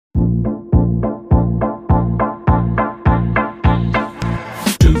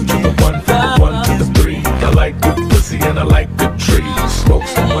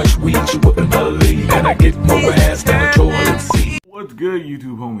you wouldn't believe, and I get more ass than a toilet seat. What's good,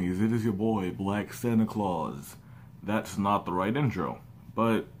 YouTube homies? It is your boy, Black Santa Claus. That's not the right intro,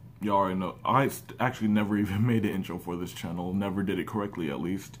 but you already know. I actually never even made an intro for this channel. Never did it correctly, at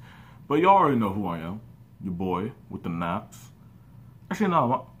least. But you already know who I am. Your boy with the naps. Actually,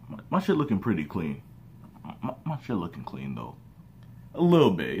 no, my shit looking pretty clean. My shit looking clean, though. A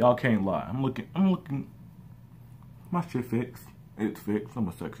little bit. Y'all can't lie. I'm looking. My shit fixed. It's fixed. I'm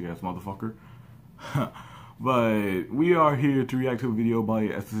a sexy ass motherfucker. But we are here to react to a video by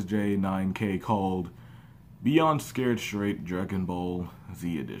SSJ9K called Beyond Scared Straight Dragon Ball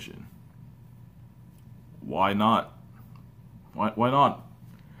Z Edition. Why not? Why not?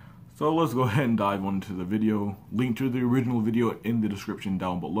 So let's go ahead and dive into the video. Link to the original video in the description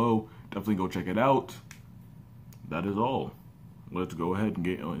down below. Definitely go check it out. That is all. Let's go ahead and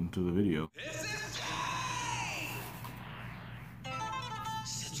get into the video.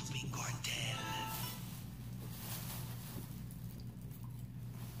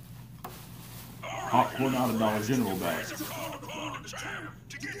 Popcorn out of Dollar General bag.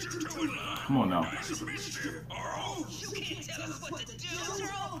 Come on now.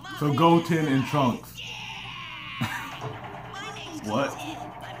 So Goten and Trunks. What?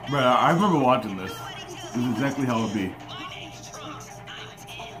 Bruh, I remember watching this. This is exactly how it be.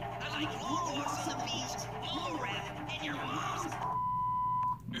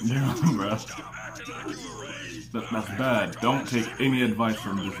 Yeah, bruh. That's bad. Don't take any advice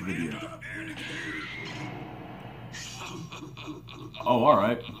from this video. Oh,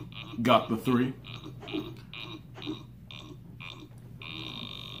 alright. Got the 3.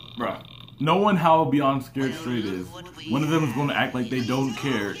 Bruh. Knowing how Beyond Scared Straight is, one of them is going to act like they don't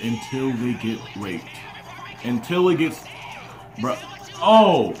care until they get raped. Until it gets... Bruh.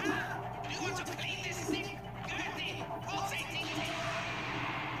 Oh!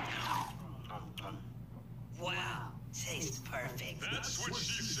 Wow, tastes perfect. That's what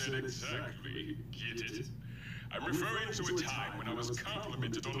she said exactly. Get it? I'm referring to a time when I was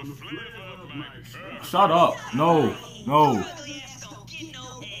complimented on the flavor of my curve. Shut up. No. No.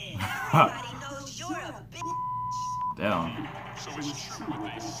 Damn. So it's true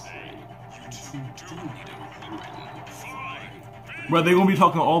what they say. You two do need a whooping. Fine. Bro, they gonna be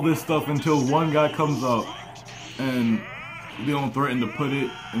talking all this stuff until one guy comes up and they don't threaten to put it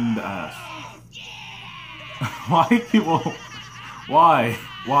in the ass. Why people? Why?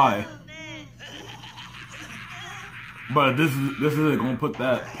 But this is gonna put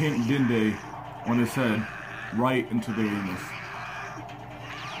that pink dende on his head right into the anus.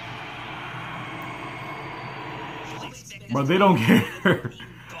 But they don't care.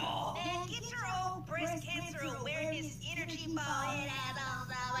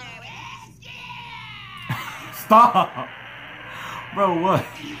 Stop! Bro, what?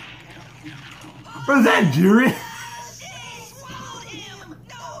 Bro, is that Jiren?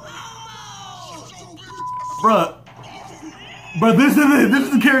 Bruh. But this is it. This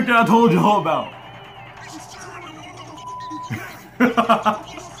is the character I told you all about. Bro,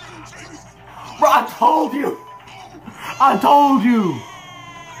 I told you. I told you.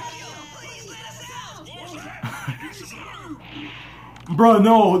 Bro,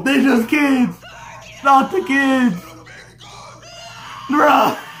 no. They're just kids. Not the kids.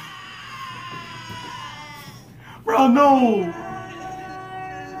 Bruh. Bro, no.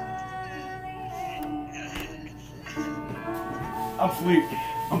 I'm asleep.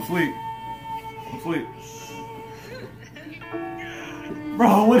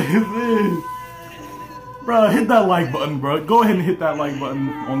 Bro, what is this? Bro, hit that like button, bro. Go ahead and hit that like button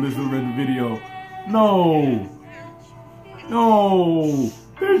on this video. No. No.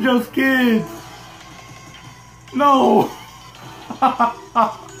 They're just kids. No.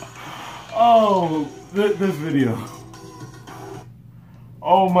 Oh, this video.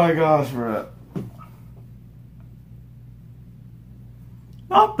 Oh my gosh, bro.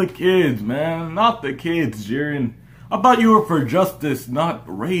 Not the kids, man. Not the kids, Jiren. I thought you were for justice, not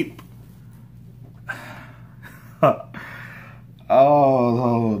rape.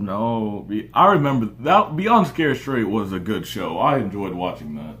 Oh no. I remember that Beyond Scared Straight was a good show. I enjoyed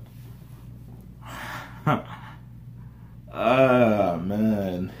watching that. Ah,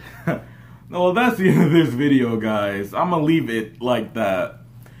 man. No, that's the end of this video, guys. I'm gonna leave it like that.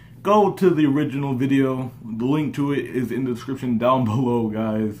 Go to the original video. The link to it is in the description down below,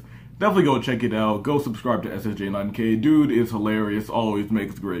 guys. Definitely go check it out. Go subscribe to SSJ9K. Dude is hilarious. Always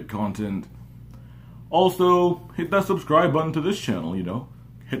makes great content. Also, hit that subscribe button to this channel, you know.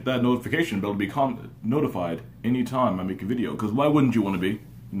 Hit that notification bell to be notified anytime I make a video. Because why wouldn't you want to be,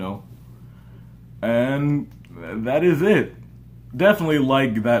 you know? And that is it. definitely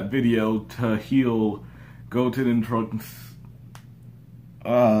like that video to heal Goten and Trunks.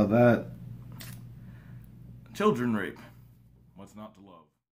 That children rape. What's not to love?